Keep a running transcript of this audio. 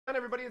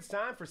Everybody, it's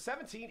time for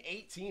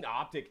 17-18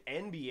 Optic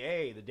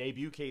NBA, the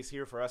debut case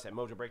here for us at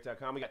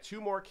MojoBreak.com. We got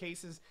two more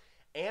cases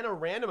and a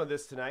random of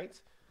this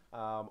tonight.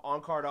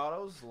 On-card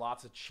autos,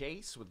 lots of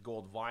chase with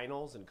gold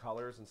vinyls and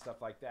colors and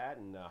stuff like that,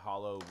 and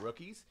hollow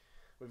rookies.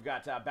 We've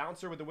got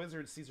Bouncer with the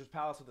Wizards, Caesar's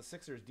Palace with the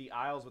Sixers, D.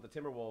 Isles with the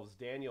Timberwolves,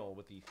 Daniel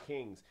with the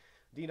Kings,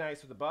 D.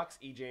 Nice with the Bucks,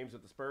 E. James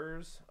with the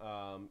Spurs,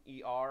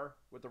 E.R.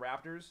 with the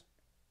Raptors,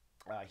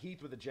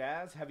 Heath with the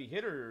Jazz, Heavy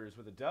Hitters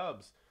with the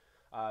Dubs,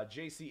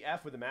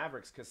 JCF with the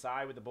Mavericks,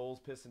 Kasai with the Bulls,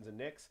 Pistons, and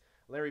Knicks,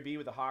 Larry B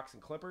with the Hawks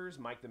and Clippers,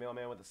 Mike the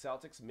Mailman with the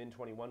Celtics,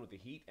 Min21 with the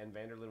Heat, and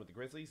Vanderlyn with the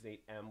Grizzlies,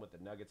 Nate M with the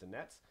Nuggets and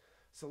Nets,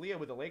 Salia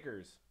with the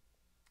Lakers,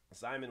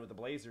 Simon with the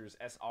Blazers,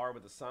 SR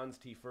with the Suns,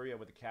 T. Furia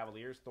with the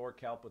Cavaliers, Thor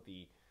Kelp with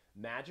the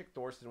Magic,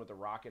 Thorsten with the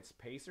Rockets,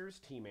 Pacers,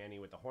 T. Manny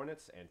with the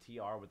Hornets, and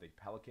TR with the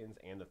Pelicans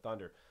and the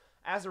Thunder.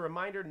 As a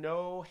reminder,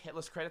 no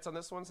hitless credits on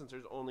this one since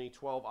there's only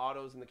 12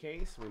 autos in the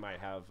case. We might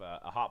have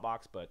a hot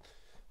box, but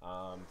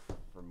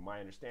from my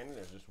understanding,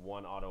 there's just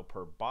one auto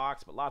per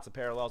box, but lots of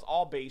parallels,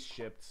 all base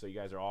shipped, so you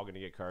guys are all going to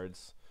get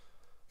cards.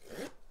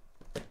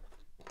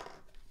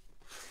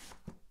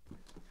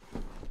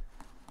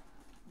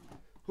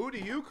 Who do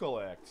you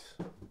collect?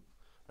 All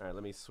right,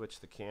 let me switch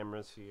the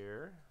cameras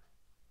here.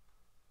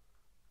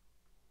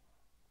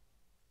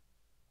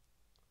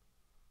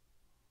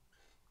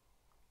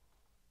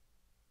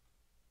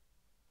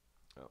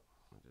 Oh,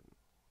 I didn't.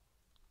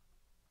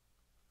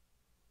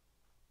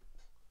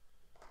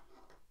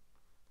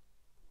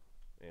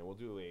 And we'll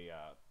do a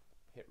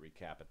hit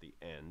recap at the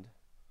end.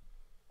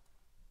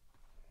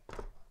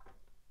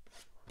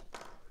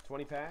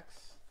 20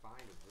 packs. Find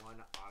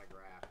one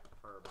autograph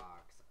per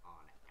box on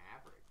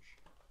average.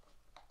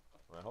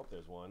 Well, I hope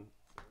there's one.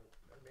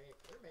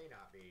 There may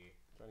not be.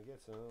 Trying to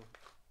get some.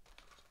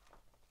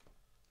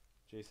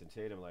 Jason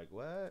Tatum, like,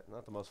 what?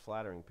 Not the most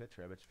flattering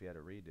picture. I bet you if you had a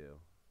redo.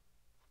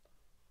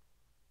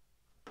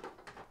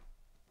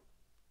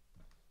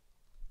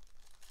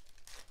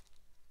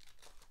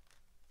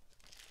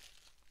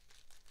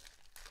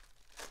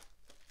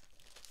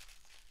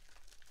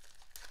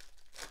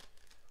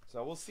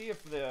 So we'll see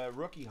if the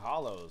rookie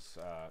hollows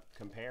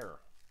compare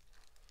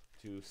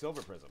to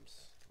silver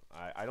prisms.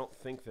 I don't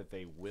think that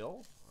they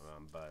will,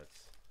 but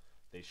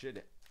they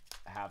should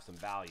have some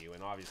value.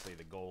 And obviously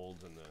the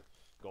golds and the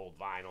gold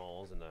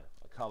vinyls and the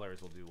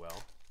colors will do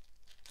well.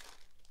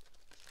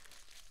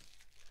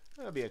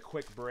 That'll be a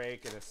quick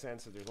break in a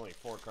sense that there's only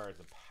 4 cards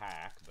a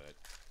pack, but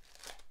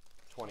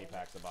 20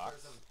 packs a box.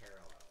 Prism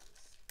parallels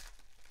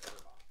per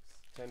box.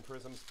 10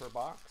 prisms per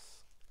box.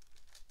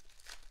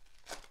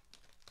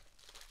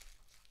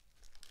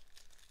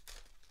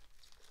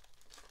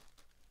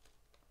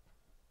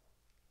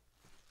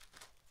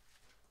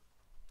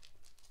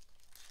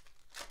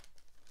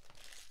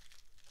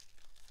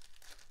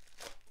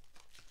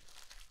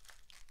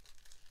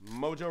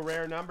 Mojo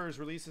Rare Numbers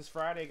releases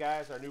Friday,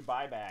 guys. Our new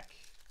buyback.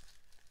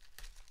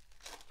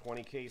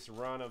 20 case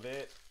run of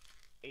it.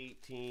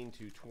 18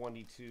 to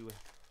 22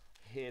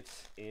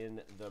 hits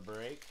in the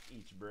break,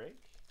 each break.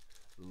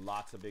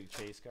 Lots of big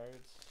chase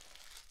cards.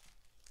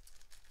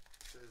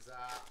 This is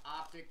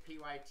Optic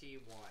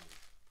PYT 1.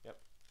 Yep.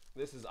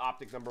 This is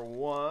Optic number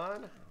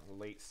 1.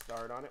 Late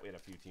start on it. We had a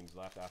few teams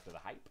left after the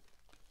hype.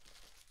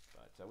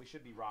 But we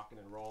should be rocking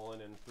and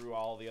rolling and through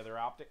all the other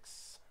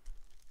Optics.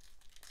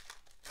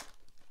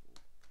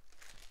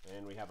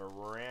 And we have a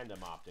random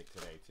Optic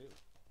today, too.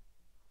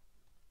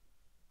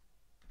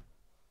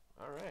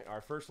 All right, our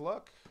first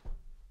look.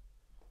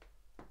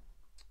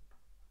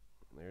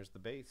 There's the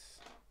base.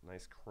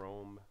 Nice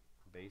chrome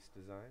base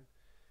design.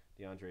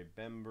 DeAndre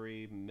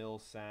Bembry,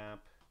 Millsap,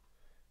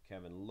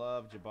 Kevin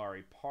Love,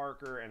 Jabari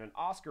Parker, and an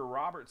Oscar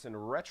Robertson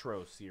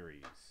Retro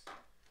Series.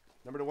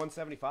 Number to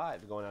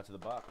 175 going out to the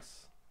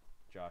Bucks.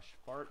 Josh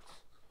Fart.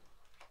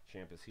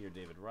 Champ is here,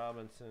 David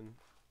Robinson.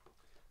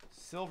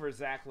 Silver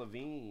Zach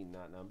LaVine,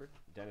 not numbered.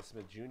 Dennis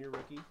Smith Jr.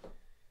 rookie.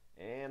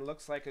 And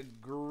looks like a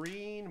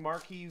green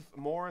Markieff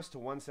Morris to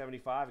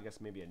 175. I guess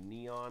maybe a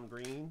neon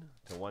green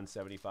to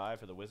 175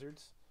 for the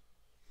Wizards.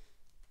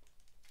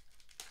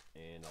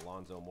 And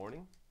Alonzo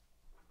Mourning.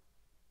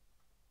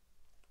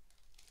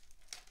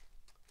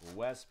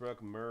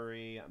 Westbrook,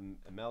 Murray,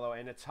 Melo,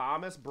 and a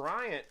Thomas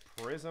Bryant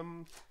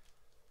Prism.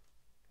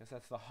 Guess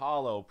that's the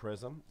hollow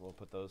Prism. We'll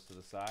put those to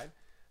the side.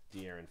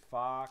 De'Aaron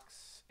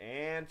Fox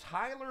and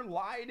Tyler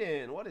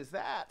Lydon. What is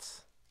that?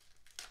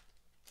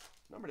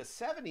 Number to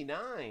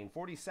 79.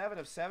 47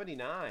 of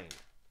 79.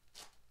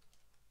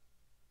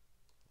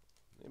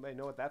 Anybody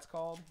know what that's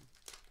called?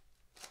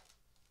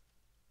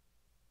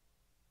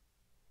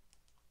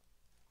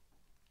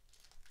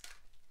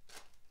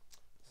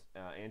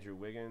 Andrew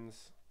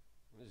Wiggins.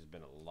 This has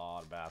been a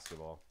lot of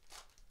basketball.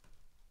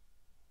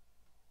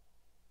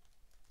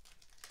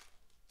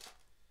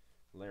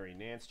 Larry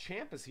Nance.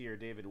 Champ is here,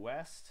 David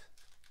West.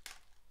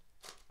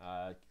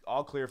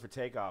 All clear for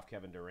takeoff,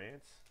 Kevin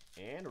Durant.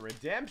 And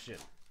redemption.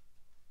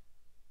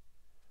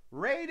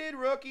 Rated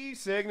rookie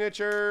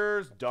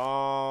signatures,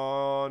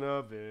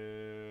 Donovan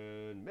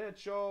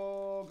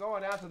Mitchell.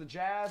 Going out to the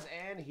Jazz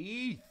and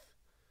Heath.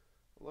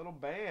 A little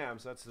bam.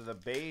 So that's the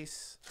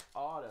base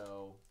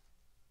auto.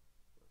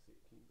 Let's see.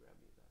 Can you grab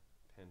me the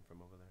pen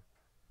from over there?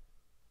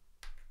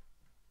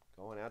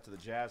 Going out to the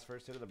Jazz.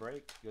 First hit of the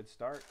break. Good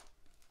start.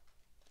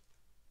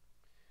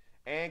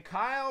 And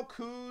Kyle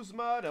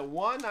Kuzma to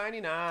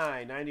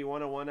 199.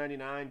 91 to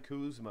 199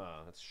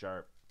 Kuzma. That's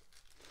sharp.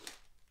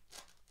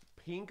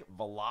 Pink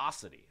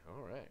Velocity.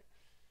 All right.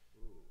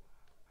 Ooh,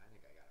 I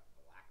think I got a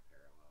black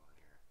parallel on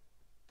here.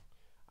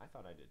 I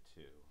thought I did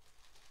too.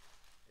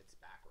 It's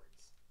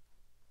backwards.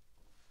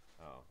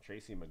 Oh,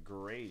 Tracy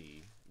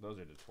McGrady. Those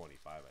are to 25,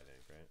 I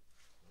think, right?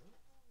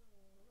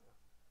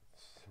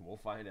 We'll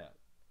find out.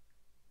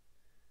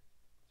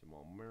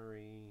 Jamal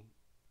Murray.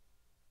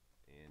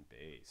 And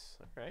base.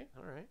 All right,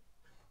 all right.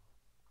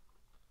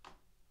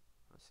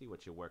 Let's see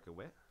what you're working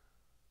with.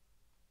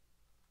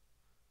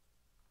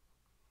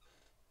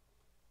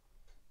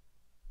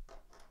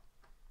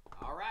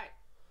 All right.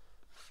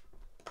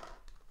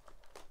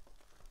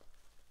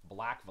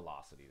 Black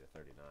Velocity to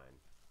 39.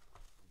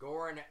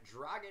 Goran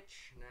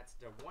Dragic, and that's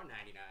to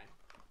 199.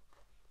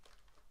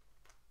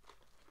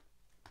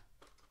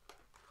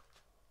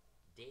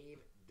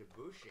 Dave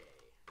Debouchier.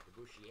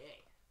 Is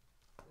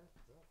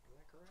that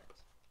correct?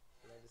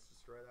 Did I just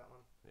destroy that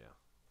one? Yeah.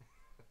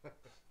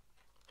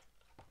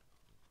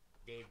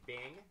 Dave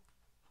Bing.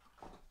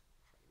 Trying to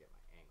get my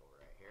angle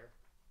right here.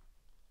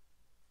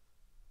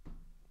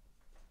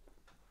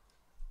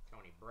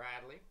 Tony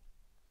Bradley.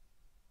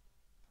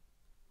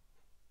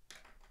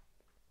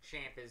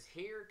 Champ is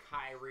here.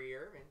 Kyrie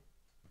Irving.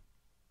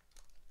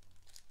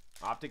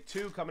 Optic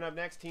 2 coming up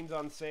next. Teams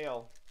on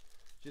sale.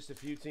 Just a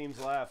few teams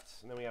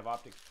left. And then we have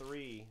Optic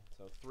 3.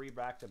 So 3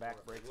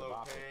 back-to-back breaks of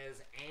Optic.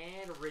 Lopez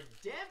and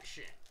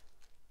Redemption.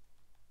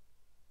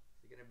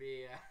 Is it going to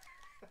be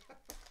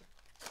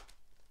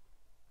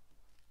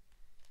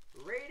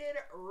rated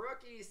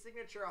rookie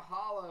signature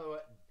hollow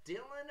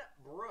Dylan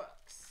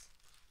Brooks?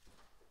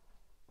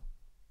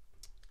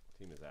 What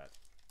team is that?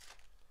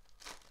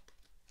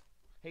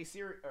 Hey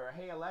Siri, or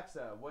hey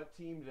Alexa, what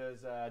team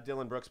does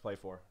Dylan Brooks play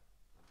for?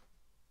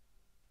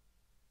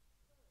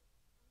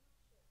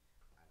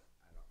 I don't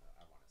know.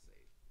 I want to say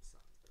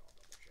Suns, but I'll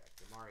double check.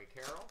 Damari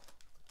Carroll.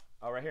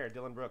 Oh, right here,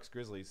 Dylan Brooks,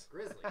 Grizzlies.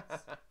 Grizzlies.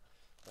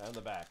 Right on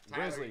the back.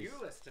 Tyler Grizzlies.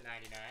 Ulis to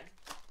 99.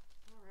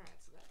 All right,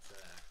 so that's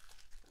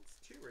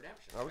 2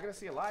 redemptions. Are we gonna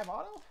see a live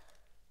auto?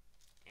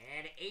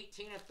 And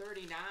 18 of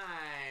 39,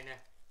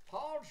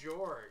 Paul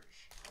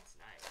George. That's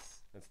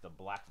nice. It's the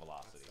Black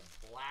Velocity. That's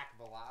the Black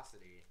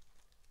Velocity.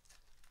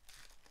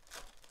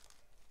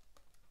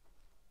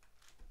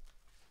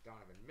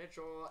 Donovan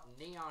Mitchell,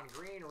 Neon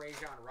Green,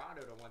 Rajon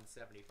Rondo to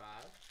 175.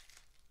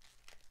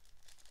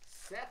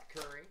 Seth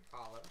Curry,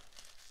 hollow.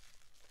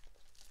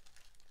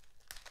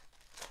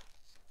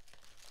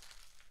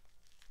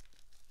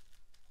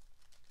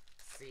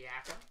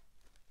 Siakam.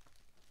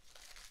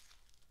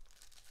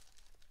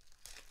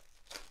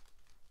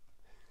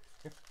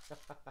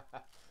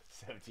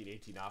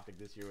 (17-18) Optic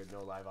this year with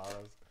no live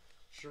autos.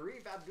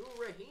 Sharif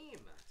Abdul-Rahim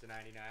to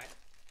 99.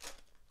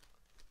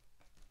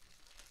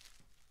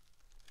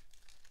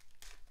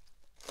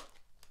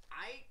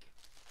 Ike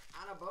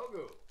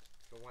Anabogu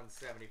to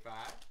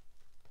 175.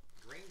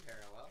 Green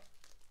parallel.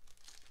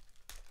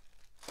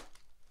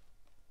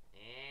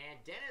 And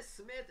Dennis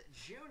Smith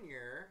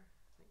Jr. I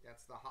think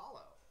that's the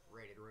hollow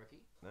rated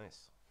rookie.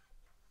 Nice.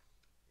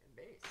 And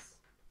base.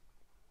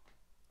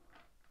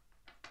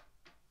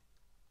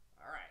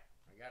 All right,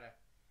 we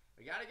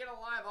gotta get a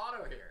live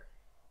auto here.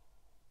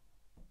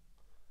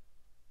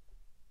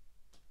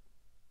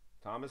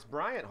 Thomas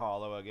Bryant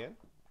hollow again.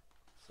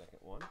 Second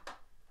one.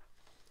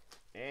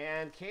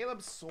 And Caleb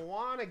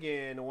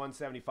Swanigan,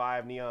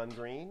 175 neon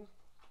green.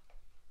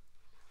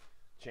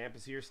 Champ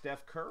is here,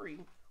 Steph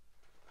Curry,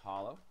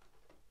 hollow.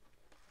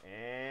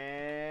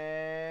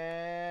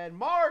 And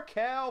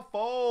Markelle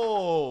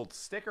Fultz,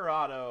 sticker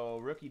auto,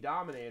 rookie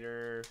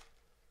dominator.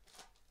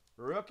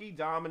 Rookie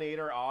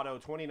dominator auto,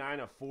 29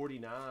 of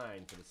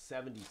 49 for the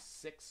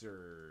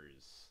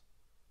 76ers.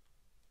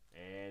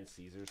 And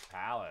Caesar's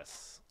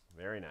Palace.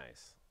 Very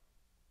nice.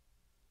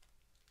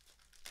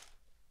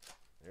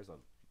 There's a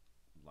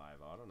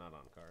live auto, not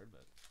on card,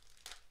 but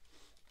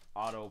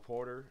Otto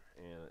Porter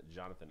and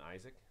Jonathan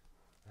Isaac.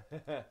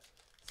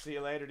 See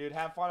you later, dude.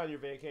 Have fun on your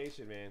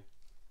vacation, man.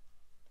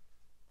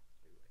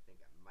 Ooh, I think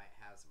I might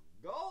have some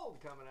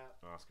gold coming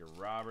up. Oscar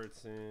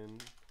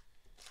Robertson.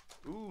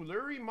 Ooh,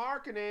 Lauri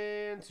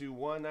Markkanen to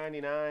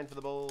 199 for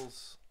the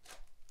Bulls.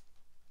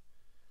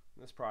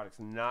 This product's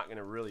not going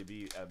to really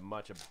be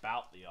much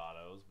about the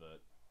autos,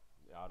 but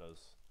the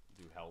autos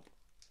do help.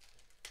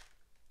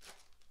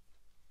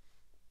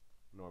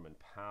 Norman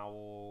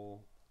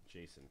Powell,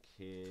 Jason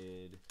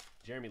Kidd,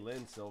 Jeremy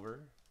Lin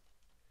silver,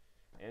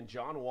 and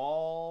John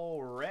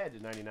Wall red to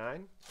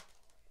 99.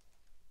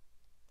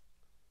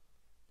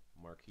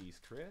 Marquise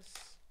Chris.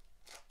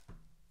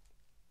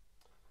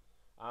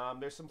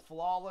 There's some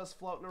flawless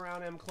floating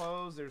around M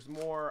clothes. There's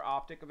more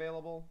Optic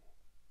available.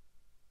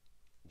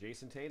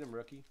 Jason Tatum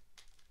rookie.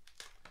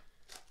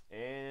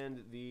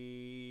 And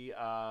the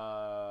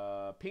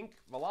pink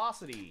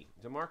Velocity,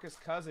 DeMarcus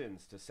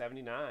Cousins to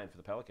 79 for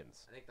the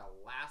Pelicans. I think the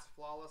last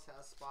Flawless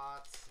has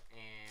spots,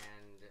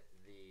 and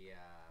the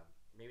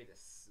maybe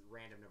this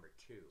random number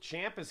 2.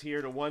 Champ is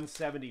here to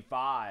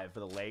 175 for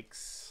the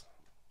Lakes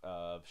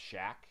of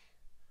Shaq,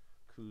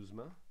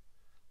 Kuzma,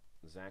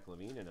 Zach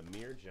LaVine, and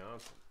Amir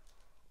Johnson.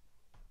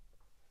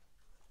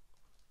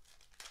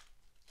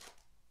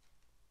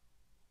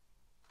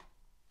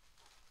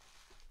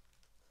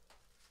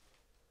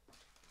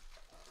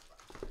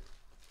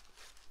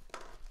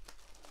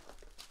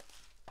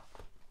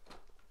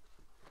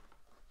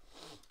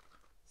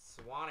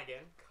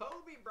 Swanigan,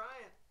 Kobe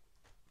Bryant,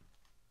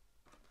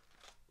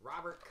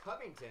 Robert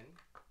Covington,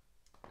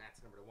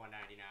 that's number to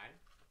 199.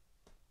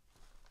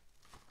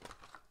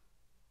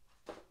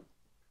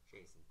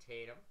 Jason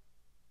Tatum.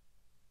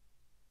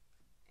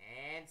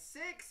 And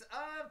 6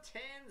 of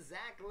 10,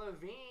 Zach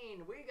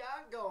LaVine. We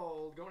got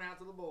gold going out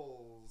to the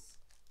Bulls.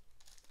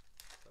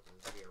 Hoping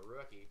this will be a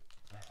rookie.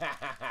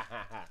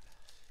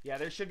 Yeah,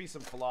 there should be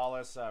some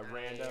flawless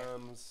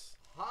randoms.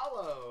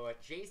 Hollow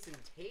at Jason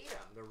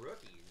Tatum, the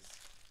rookies.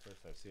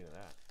 First I've seen of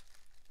that.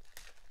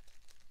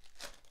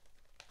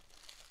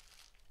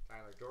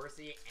 Tyler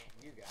Dorsey,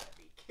 and you gotta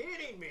be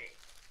kidding me.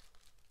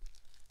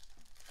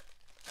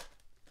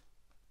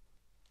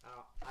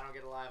 Oh, I don't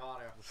get a live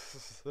auto.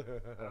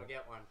 I don't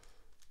get one.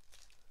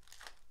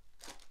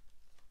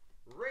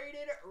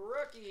 Rated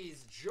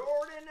rookies,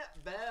 Jordan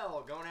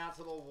Bell going out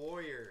to the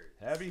Warriors.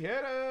 Heavy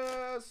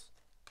hitters.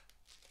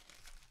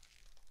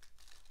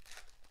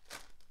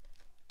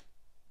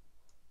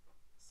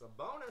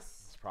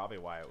 Sabonis. That's probably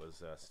why it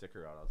was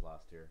sticker autos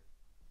last year.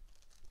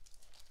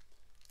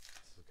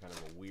 This is kind of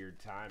a weird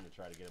time to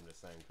try to get him to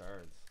sign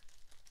cards.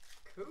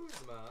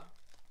 Kuzma,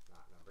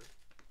 not numbered.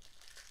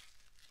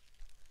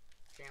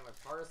 Chandler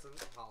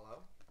Parsons,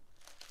 hollow.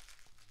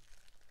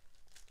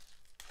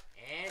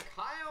 And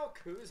Kyle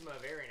Kuzma,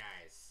 very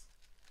nice.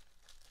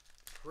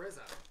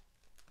 Prism,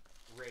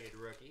 rated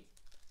rookie.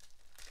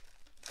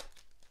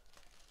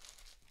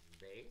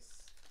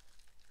 Base.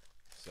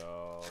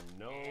 So,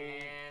 no.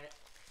 And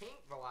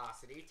pink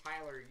velocity,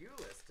 Tyler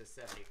Ulis to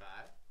 75.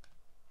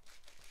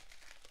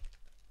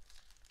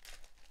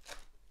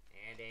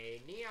 And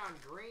a neon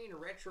green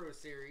retro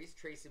series,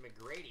 Tracy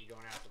McGrady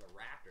going out to the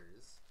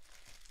Raptors.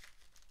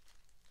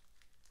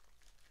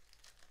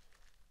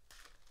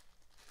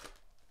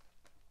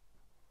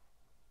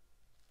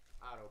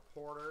 Otto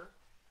Porter.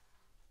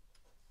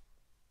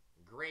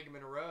 Greg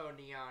Monroe,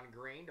 neon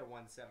green to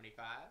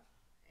 175.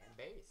 And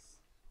base.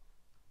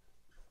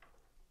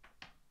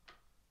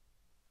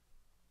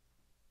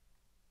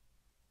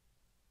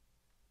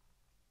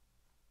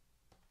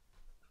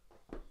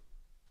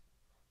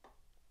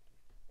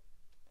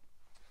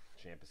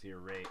 Champ is here,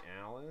 Ray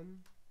Allen.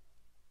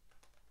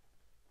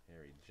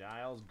 Harry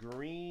Giles,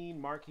 green.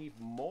 Markieff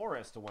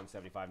Morris to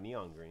 175,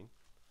 neon green.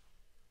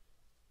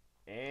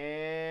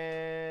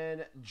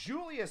 And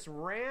Julius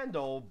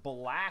Randle,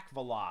 black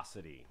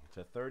velocity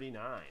to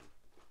 39.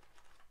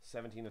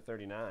 17 to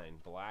 39,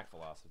 black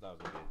velocity. I thought I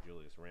was going to get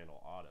Julius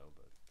Randle auto,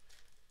 but.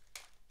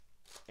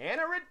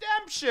 And a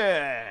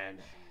redemption!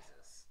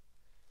 Jesus.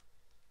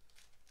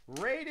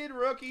 Rated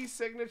rookie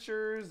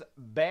signatures,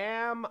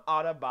 Bam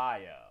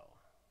Adebayo.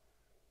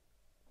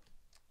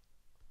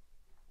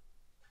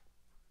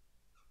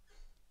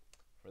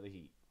 For the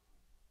Heat.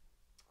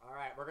 All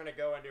right, we're going to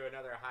go into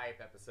another hype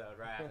episode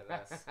right after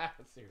this.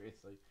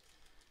 Seriously.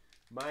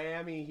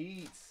 Miami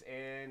Heats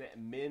and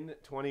Min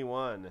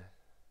 21.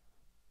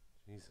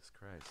 Jesus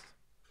Christ.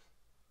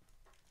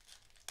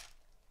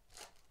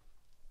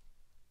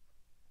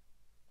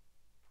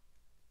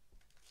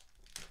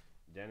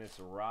 Dennis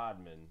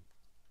Rodman.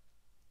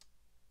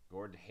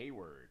 Gordon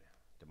Hayward.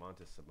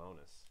 DeMontis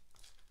Sabonis.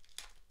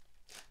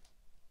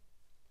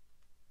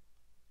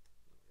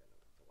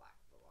 Black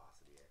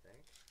velocity, I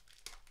think.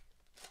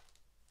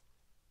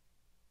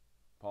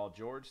 Paul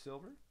George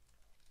Silver.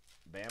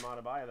 Bam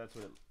Adebayo. That's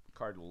what the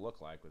card will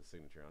look like with a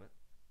signature on it.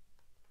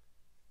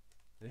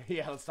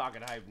 Yeah, let's talk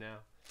it hype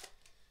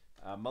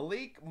now.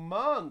 Malik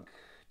Monk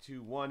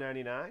to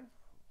 199.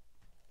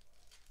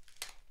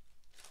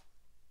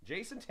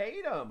 Jason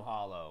Tatum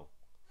hollow.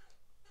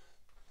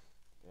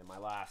 And my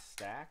last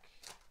stack.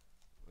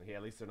 Yeah,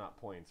 at least they're not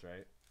points,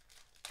 right?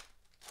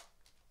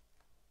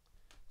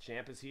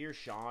 Champ is here.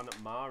 Sean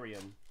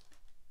Marion.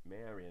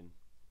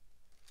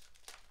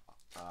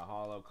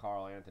 Hollow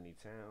Karl Anthony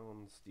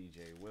Towns,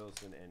 DJ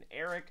Wilson, and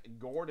Eric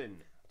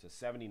Gordon to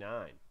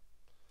 79.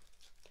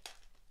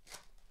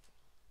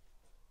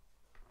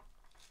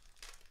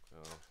 So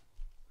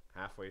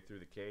halfway through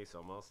the case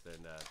almost,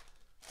 and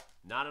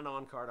not an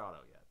on-card auto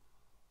yet.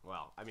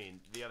 Well, I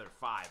mean, the other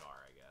 5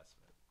 are, I guess.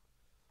 But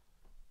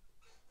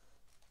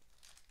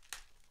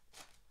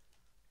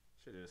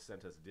should have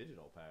sent us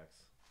digital packs.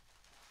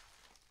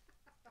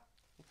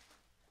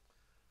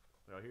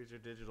 Well, here's your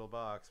digital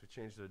box. We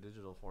changed to a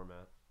digital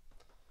format.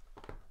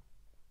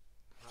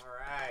 All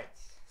right.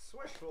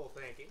 Swishful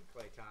thinking,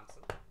 Klay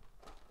Thompson.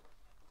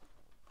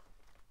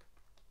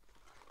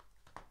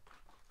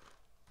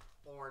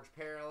 Orange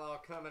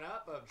parallel coming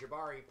up of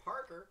Jabari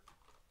Parker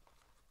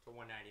to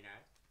 199.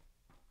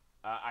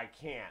 I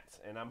can't,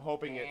 and I'm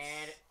hoping And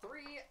it's... 3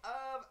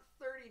 of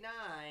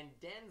 39,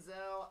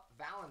 Denzel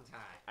Valentine.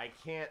 I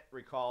can't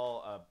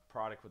recall a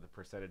product with a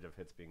percentage of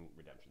hits being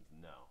redemptions.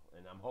 No,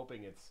 and I'm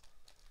hoping it's...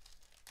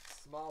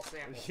 Small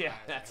sample size, Yeah,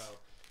 I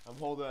hope. I'm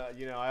holding,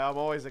 I'm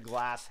always a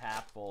glass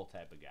half full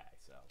type of guy,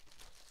 so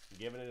I'm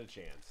giving it a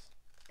chance.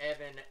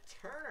 Evan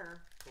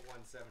Turner to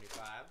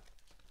 175.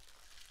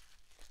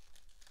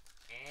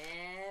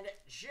 And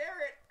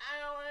Jarrett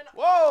Allen.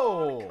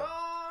 Whoa!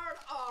 Card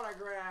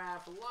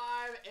autograph.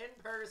 Live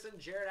in person.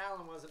 Jarrett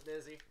Allen wasn't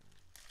busy.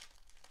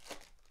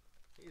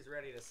 He's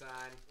ready to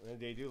sign. And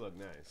they do look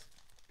nice.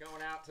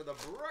 Going out to the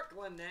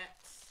Brooklyn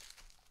Nets.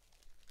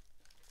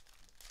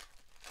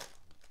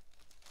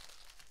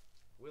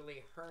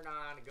 Willie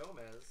Hernan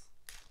Gomez.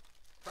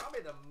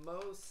 Probably the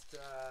most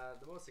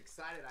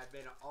excited I've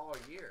been all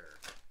year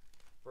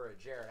for a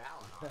Jarrett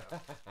Allen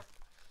auto.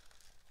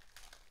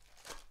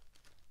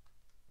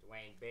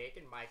 Dwayne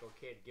Bacon, Michael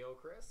Kidd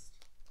Gilchrist.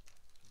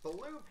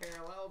 Blue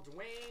parallel,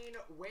 Dwayne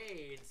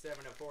Wade,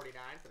 7 of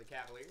 49 for the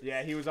Cavaliers.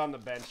 Yeah, he was on the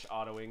bench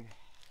autoing.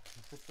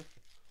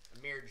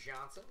 Amir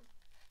Johnson.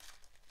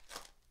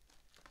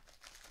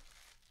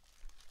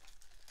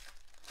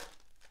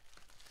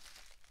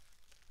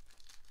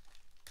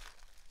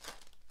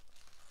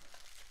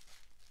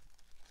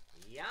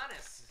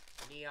 Giannis,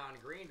 neon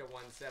green to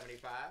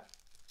 175.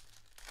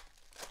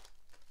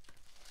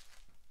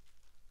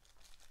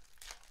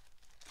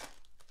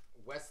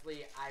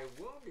 Wesley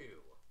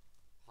Iwundu,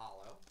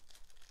 hollow.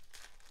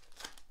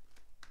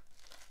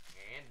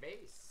 And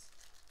base.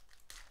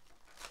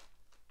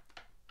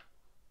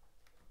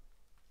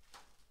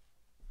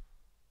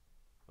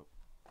 Oh,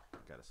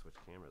 gotta switch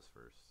cameras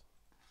first.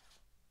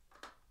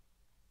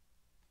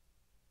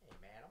 Hey,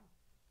 madam.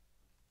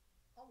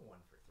 I'm 1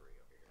 for 3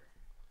 over here.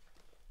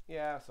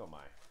 Yeah, so am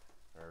I.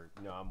 Or,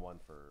 no, I'm 1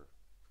 for...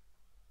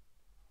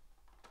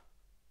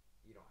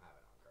 You don't have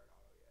it on card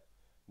auto yet.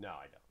 No,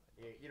 I don't.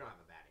 You don't have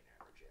a batting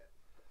average yet.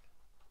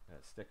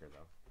 That sticker,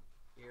 though.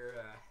 You're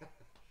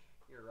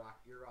you're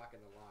rocking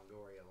the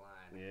Longoria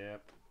line.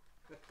 Yep.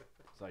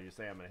 So you're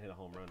saying I'm going to hit a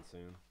home run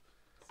soon.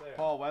 So,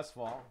 Paul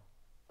Westfall.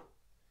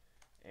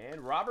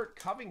 And Robert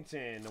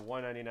Covington,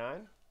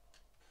 199.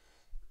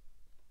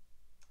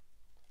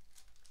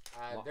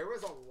 there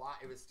was a lot.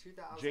 It was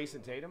 2000.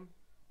 Jason Tatum.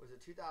 Was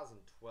it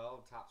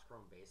 2012 Topps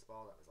Chrome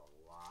Baseball? That was a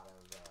lot of.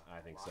 I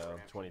think lot so. of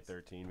redemptions.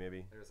 2013,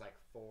 maybe. There was like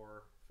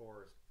four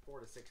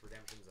to six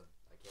redemptions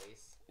a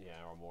case.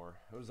 Yeah, or more.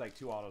 It was like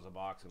 2 autos a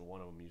box, and one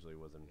of them usually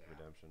was in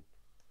redemption.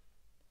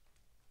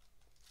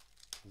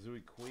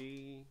 Zooey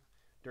Kui,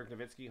 Dirk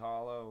Nowitzki,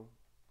 hollow.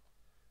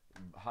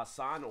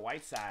 Hassan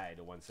Whiteside,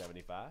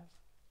 175.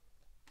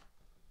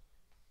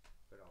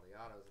 Put all the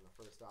autos in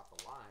the first off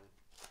the line.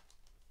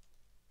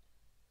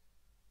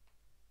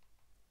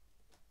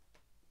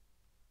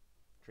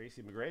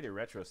 Tracy McGrady,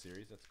 retro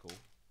series. That's cool.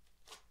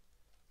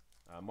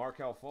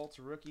 Markel Fultz,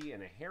 rookie,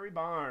 and a Harry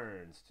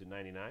Barnes to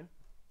 99.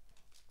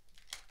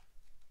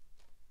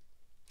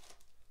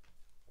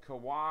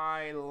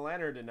 Kawhi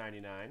Leonard to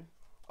 99.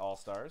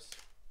 All-Stars.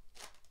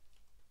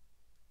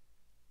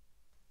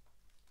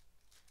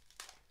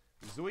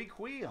 Zooey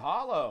Kui,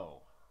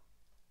 hollow.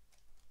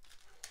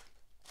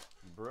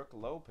 Brooke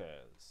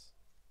Lopez.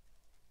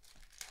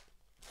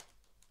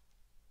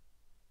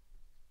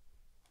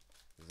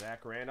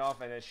 Zach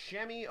Randolph and a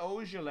Shemi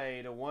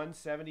Ojale to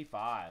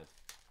 175.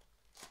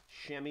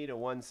 Shemi to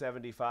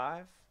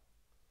 175.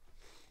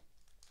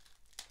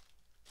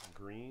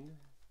 Green.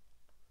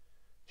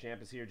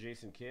 Champ is here,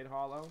 Jason Kidd,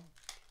 hollow.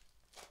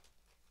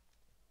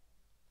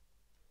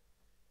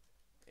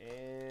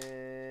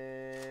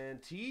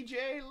 And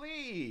TJ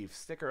Leaf,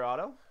 sticker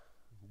auto.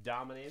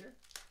 Dominator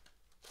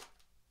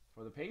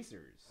for the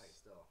Pacers.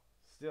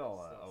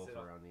 Still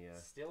over on the...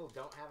 Still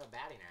don't have a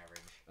batting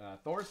average.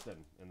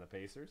 Thorsten and the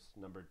Pacers,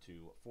 number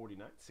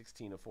 249,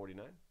 16 of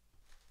 49.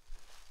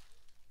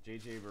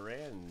 J.J.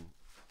 Barea and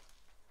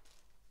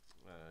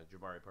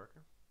Jabari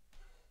Parker.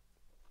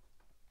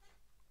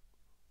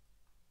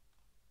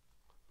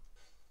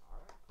 All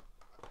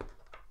right.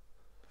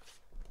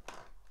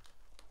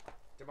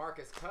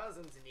 DeMarcus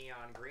Cousins,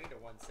 neon green to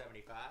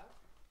 175.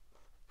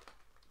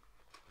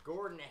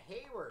 Gordon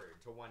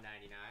Hayward to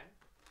 199.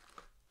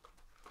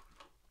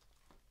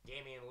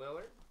 Damian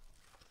Lillard.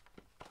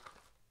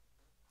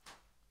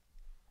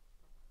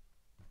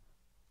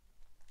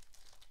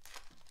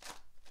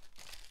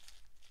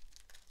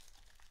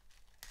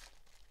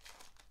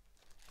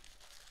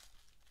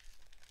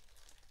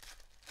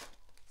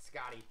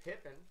 Scottie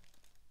Pippen.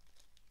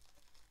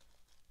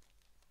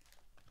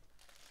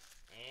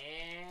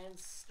 And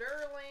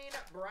Sterling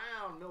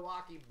Brown,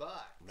 Milwaukee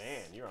Bucks.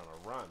 Man, you're on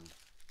a run.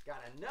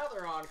 Got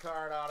another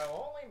on-card auto.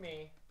 Only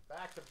me.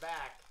 Back to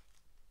back.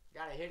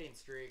 Got a hitting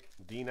streak.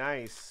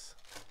 D-Nice.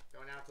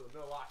 Going out to the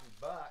Milwaukee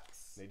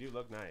Bucks. They do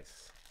look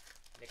nice.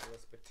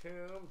 Nicholas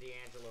Batum,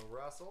 D'Angelo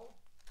Russell,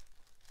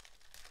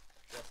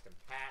 Justin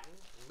Patton,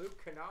 Luke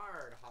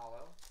Kennard,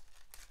 hollow.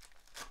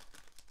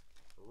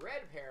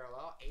 Red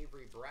parallel,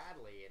 Avery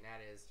Bradley, and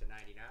that is to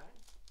 99.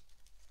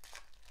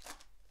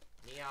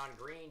 Neon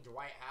green,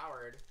 Dwight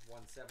Howard,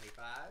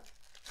 175.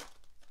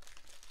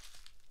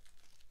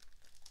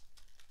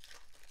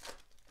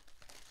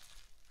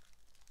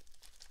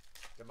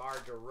 DeMar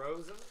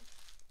DeRozan,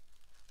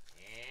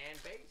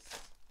 and base.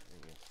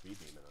 Speed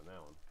demon on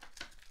that one.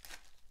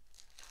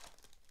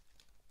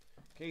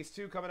 Case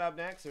 2 coming up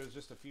next. There's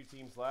just a few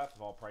teams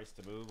left. All price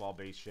to move, all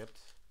base shipped.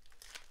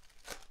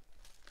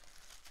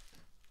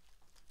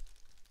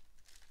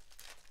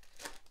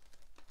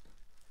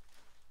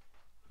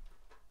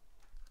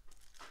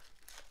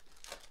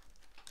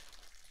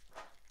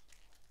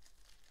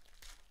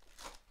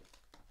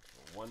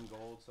 One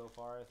gold so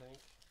far, I think.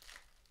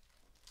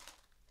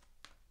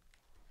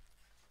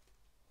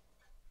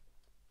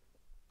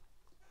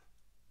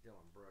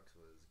 Dylan Brooks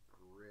was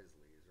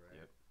Grizzlies, right?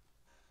 Yep.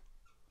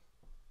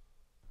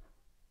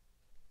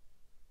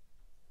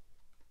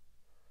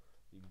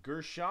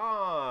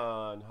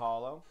 Gershon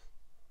Hollow.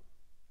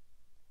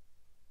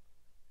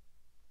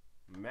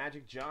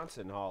 Magic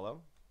Johnson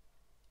Hollow.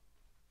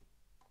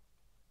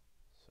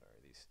 Sorry,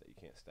 you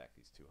can't stack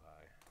these too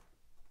high.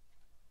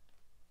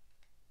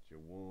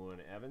 Jawan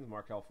Evans,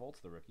 Markelle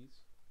Fultz, the rookies.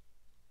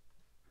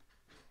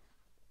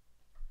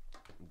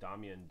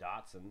 Damian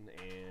Dotson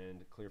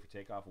and clear for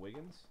takeoff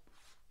Wiggins.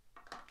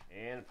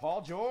 And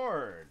Paul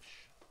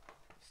George.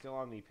 Still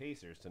on the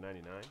Pacers to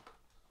 99.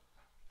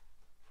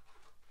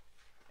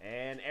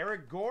 And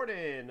Eric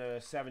Gordon,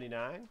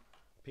 79.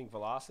 Pink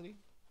Velocity.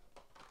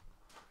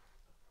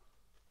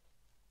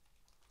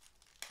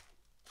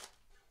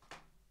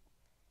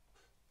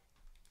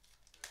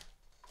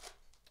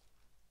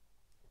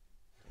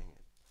 Dang it.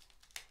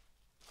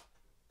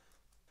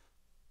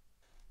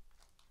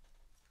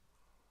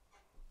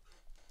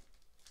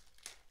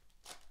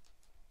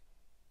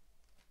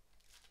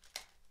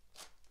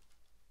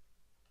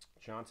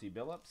 Chauncey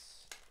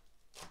Billups.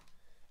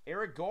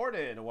 Eric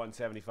Gordon,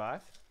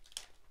 175.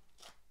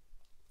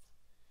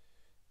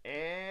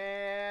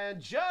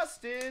 And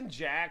Justin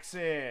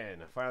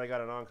Jackson. Finally got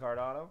an on-card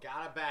auto.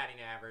 Got a batting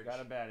average. Got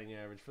a batting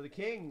average for the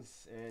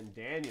Kings. And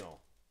Daniel.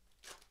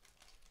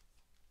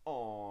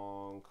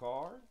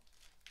 On-card.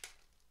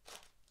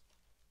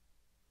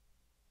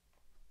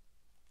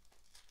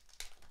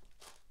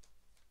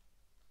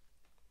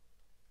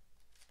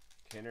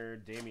 Kenner,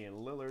 Damian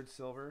Lillard,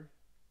 silver.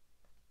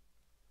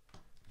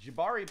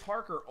 Jabari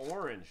Parker,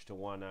 orange to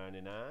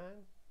 199.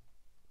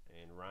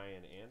 And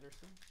Ryan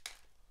Anderson.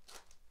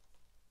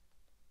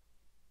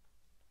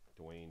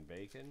 Dwayne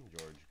Bacon,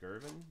 George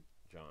Gervin,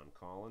 John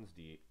Collins,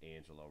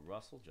 D'Angelo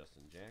Russell,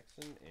 Justin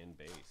Jackson, and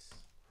base.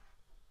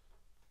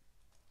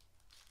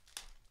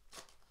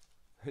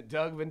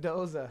 Doug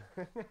Mendoza.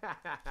 All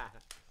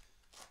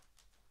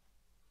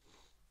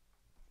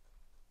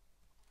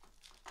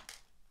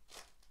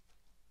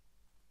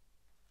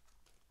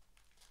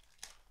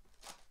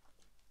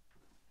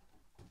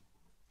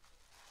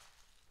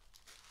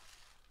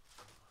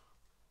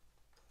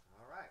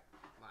right,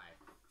 my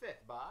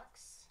fifth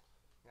box.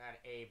 Got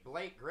a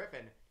Blake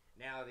Griffin.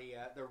 Now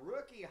the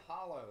rookie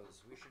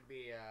hollows, we should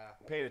be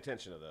paying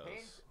attention to those.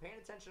 Paying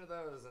attention to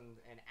those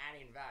and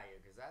adding value,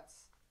 because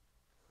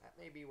that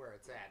may be where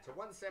it's at. To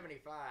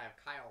 175,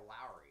 Kyle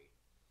Lowry.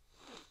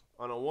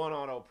 On a one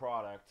auto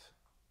product.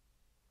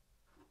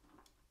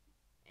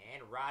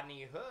 And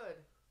Rodney Hood.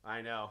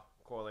 I know.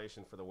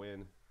 Correlation for the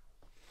win.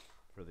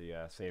 For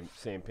the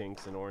same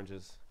pinks and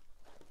oranges.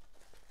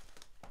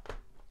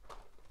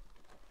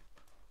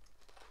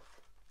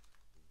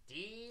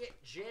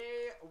 DJ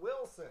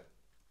Wilson.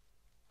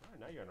 All right,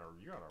 now you're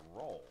on a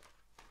roll.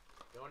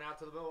 Going out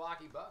to the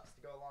Milwaukee Bucks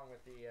to go along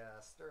with the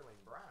Sterling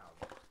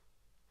Brown.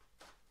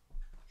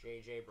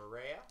 JJ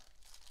Barea.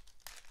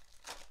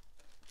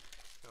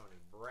 Tony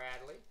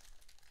Bradley.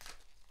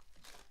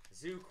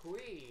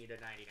 Zucui to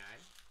 99.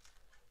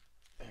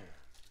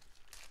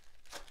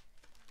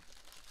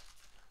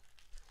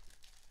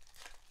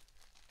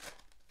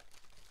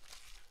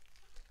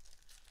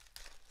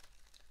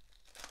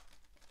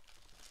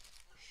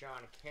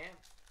 Sean Kemp,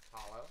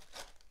 hollow.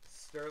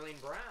 Sterling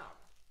Brown,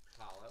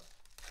 hollow.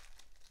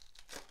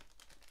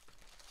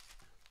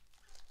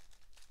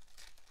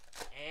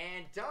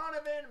 And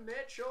Donovan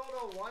Mitchell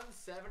to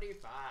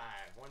 175.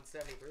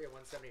 173 and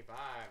 175.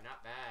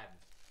 Not bad.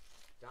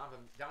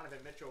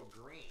 Donovan Mitchell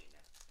green.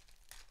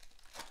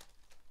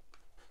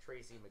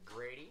 Tracy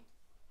McGrady.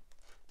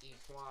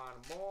 Equan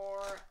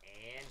Moore.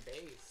 And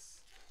base.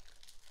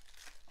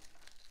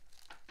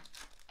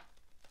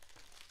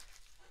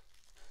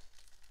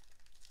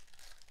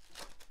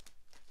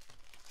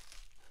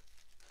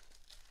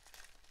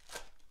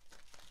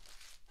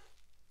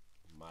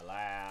 My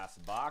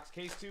last box.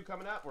 Case 2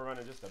 coming up. We're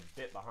running just a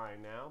bit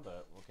behind now,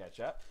 but we'll catch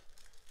up.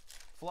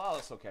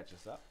 Flawless will catch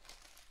us up.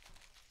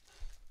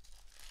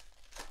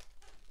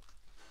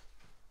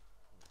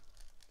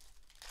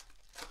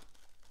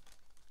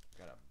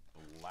 Got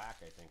a black,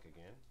 I think,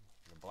 again.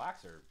 The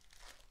blacks are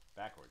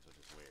backwards, which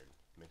is weird.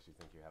 Makes you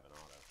think you have an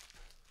auto.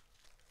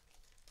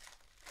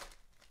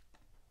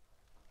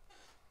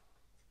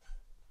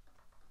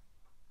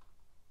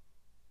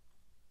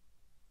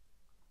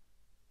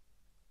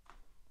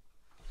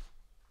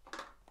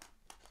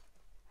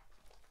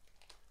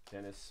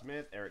 Dennis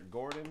Smith, Eric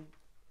Gordon,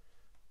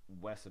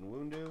 Wes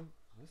Nwundu.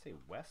 Does it say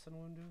Wes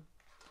Nwundu?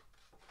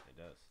 It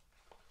does.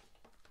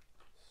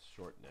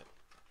 Shorten it.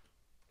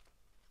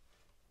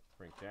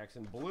 Frank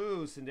Jackson.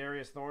 Blue,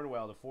 Sindarius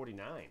Thornwell to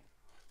 49.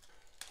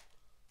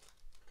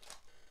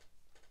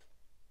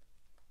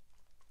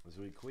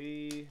 Zui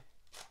Kui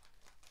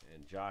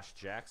and Josh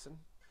Jackson.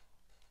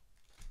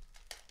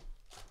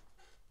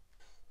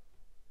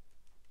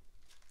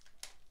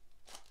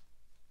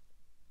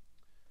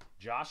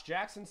 Josh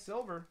Jackson,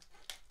 silver.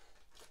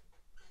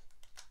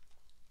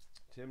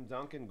 Tim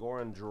Duncan,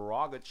 Goran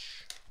Dragic.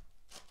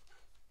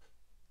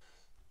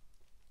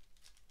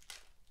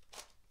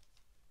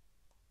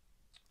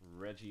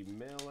 Reggie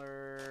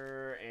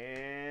Miller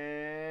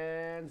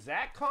and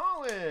Zach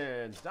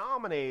Collins,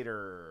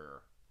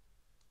 Dominator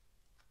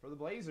for the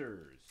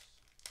Blazers.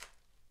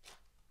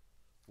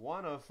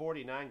 1 of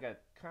 49. Got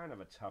kind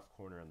of a tough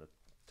corner on the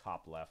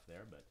top left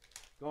there, but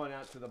going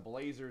out to the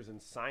Blazers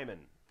and Simon.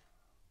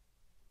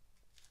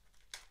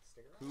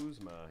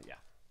 Kuzma, yeah.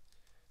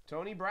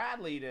 Tony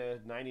Bradley to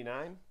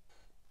 99.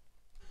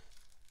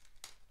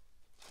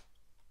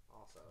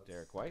 Also,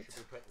 Derek White. Should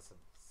be putting some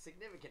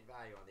significant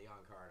value on the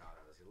on-card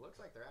autos. It looks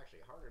like they're actually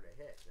harder to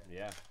hit.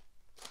 Yeah.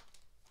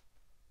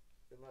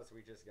 Unless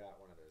we just got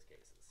one of those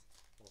cases.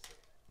 We'll see.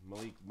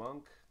 Malik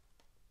Monk,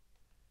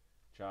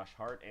 Josh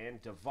Hart,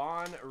 and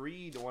Devon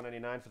Reed to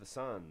 199 for the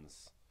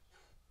Suns.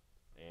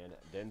 And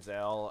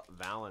Denzel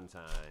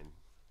Valentine.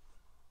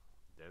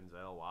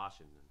 Denzel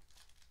Washington.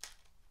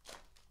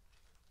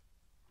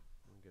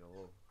 Get a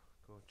little,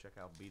 go check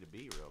out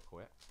B2B real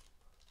quick.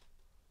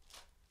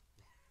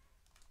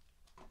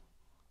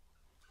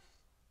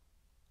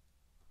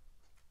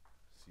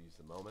 Seize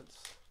the moments.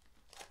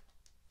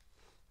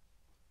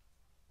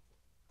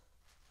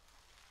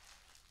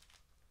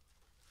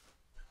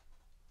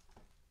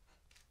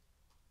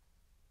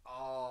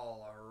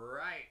 All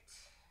right.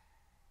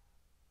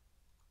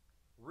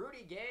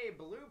 Rudy Gay,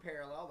 blue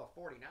parallel to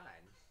 49.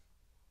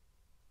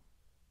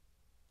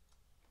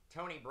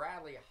 Tony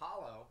Bradley,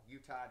 hollow,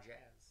 Utah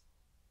Jazz.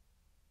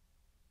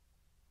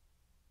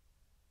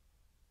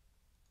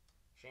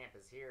 Champ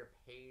is here,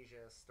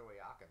 Peja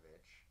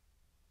Stojakovic.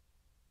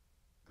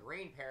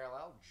 Green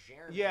parallel,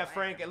 Jaron. Yeah,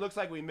 Frank, it looks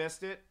like we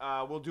missed it.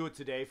 We'll do it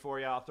today for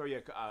you. I'll throw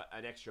you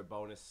an extra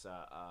bonus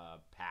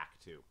pack,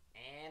 too.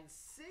 And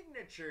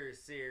signature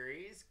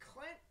series,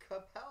 Clint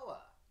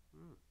Capella.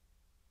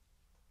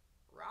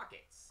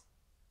 Rockets.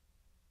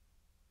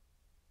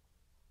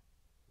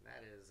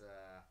 That is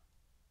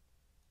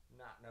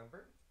not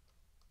numbered.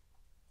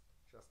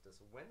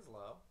 Justice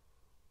Winslow.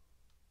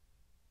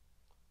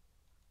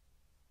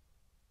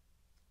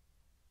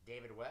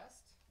 David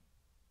West.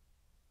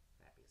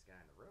 Happiest guy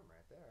in the room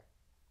right there.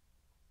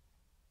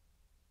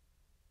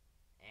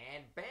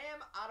 And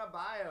Bam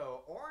Adebayo,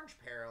 orange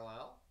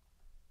parallel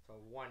to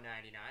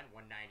 199,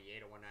 198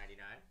 to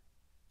 199.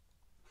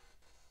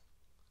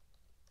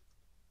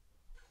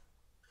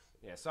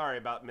 Yeah, sorry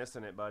about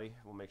missing it, buddy.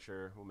 We'll make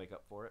sure we'll make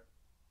up for it.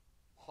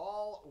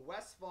 Paul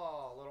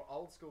Westfall, a little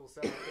old school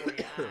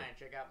 749.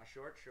 Check out my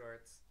short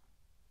shorts.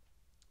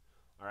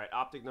 All right,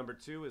 Optic number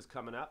 2 is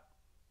coming up.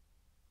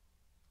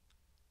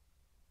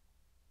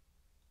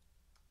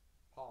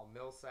 Paul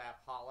Millsap,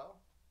 hollow.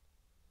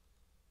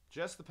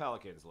 Just the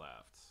Pelicans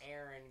left.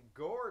 Aaron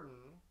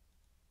Gordon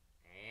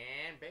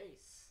and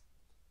base.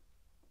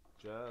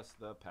 Just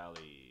the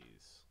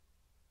Pellies.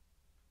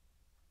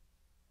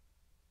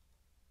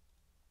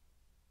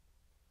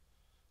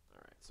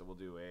 All right, so we'll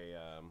do a,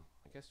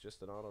 I guess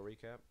just an auto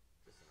recap.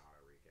 Just an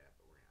auto recap,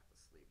 but we're going to have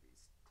to sleeve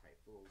these tight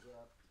fools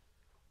up.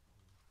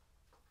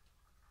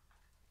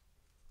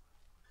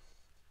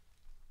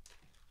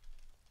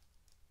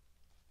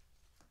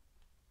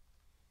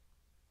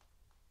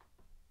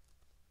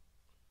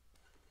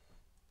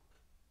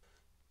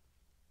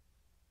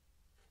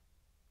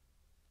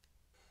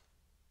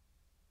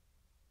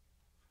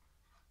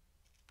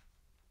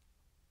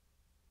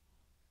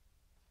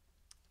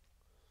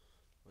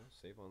 Well,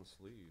 save on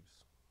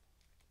sleeves.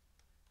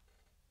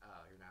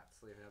 Oh, you're not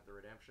sleeving up the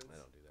redemptions? I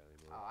don't do that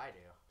anymore. Oh, I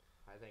do.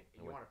 I think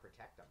you want to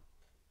protect them.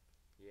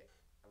 Yeah,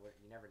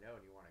 you never know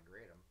when you want to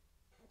grade them.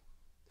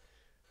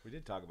 We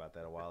did talk about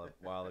that a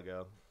while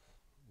ago,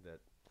 that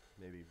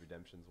maybe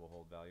redemptions will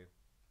hold value.